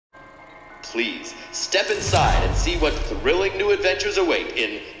Please, step inside and see what thrilling new adventures await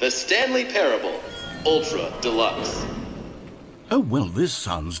in the Stanley Parable Ultra Deluxe. Oh, well, this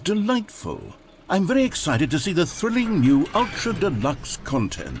sounds delightful. I'm very excited to see the thrilling new Ultra Deluxe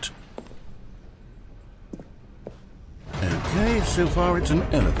content. Okay, so far it's an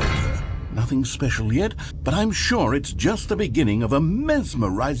elevator. Nothing special yet, but I'm sure it's just the beginning of a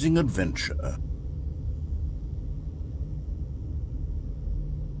mesmerizing adventure.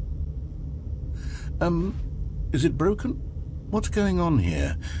 Is it broken? What's going on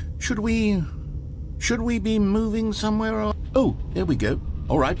here? Should we be moving somewhere or... Oh, there we go.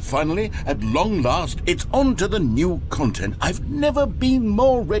 All right, finally, at long last, it's on to the new content. I've never been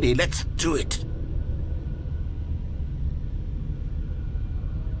more ready. Let's do it.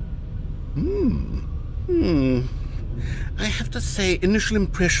 I have to say, initial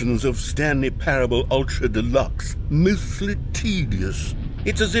impressions of Stanley Parable Ultra Deluxe, mostly tedious.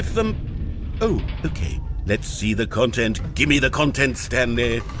 It's as if the... Oh, okay. Let's see the content. Give me the content,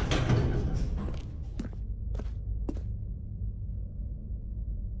 Stanley.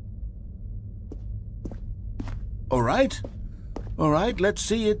 All right, let's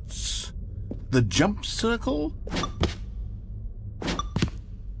see. It's the jump circle.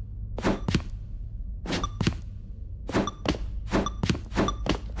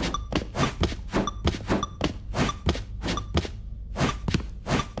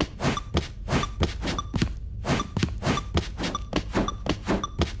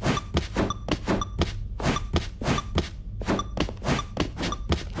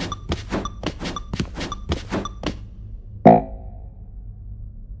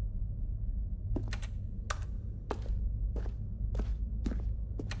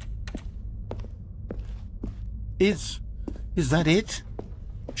 Is that it?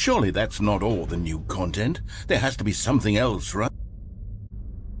 Surely that's not all the new content. There has to be something else, right?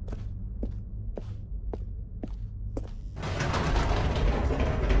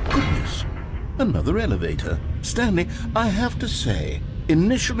 Goodness, another elevator. Stanley, I have to say,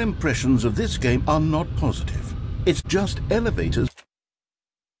 initial impressions of this game are not positive. It's just elevators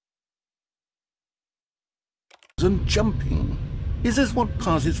and jumping. Is this what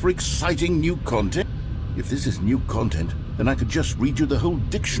passes for exciting new content? If this is new content, then I could just read you the whole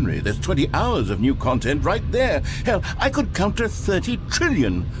dictionary. There's 20 hours of new content right there. Hell, I could count to 30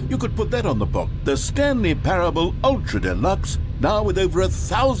 trillion. You could put that on the box. The Stanley Parable Ultra Deluxe, now with over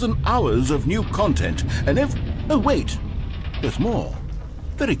 1,000 hours of new content. And oh, wait, there's more.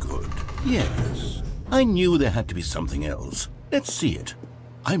 Very good. Yes, I knew there had to be something else. Let's see it.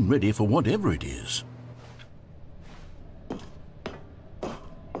 I'm ready for whatever it is.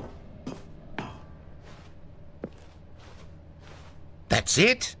 That's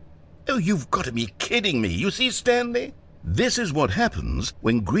it? Oh, you've got to be kidding me. You see, Stanley? This is what happens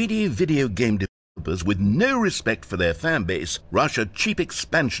when greedy video game developers with no respect for their fan base rush a cheap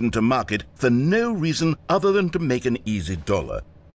expansion to market for no reason other than to make an easy dollar.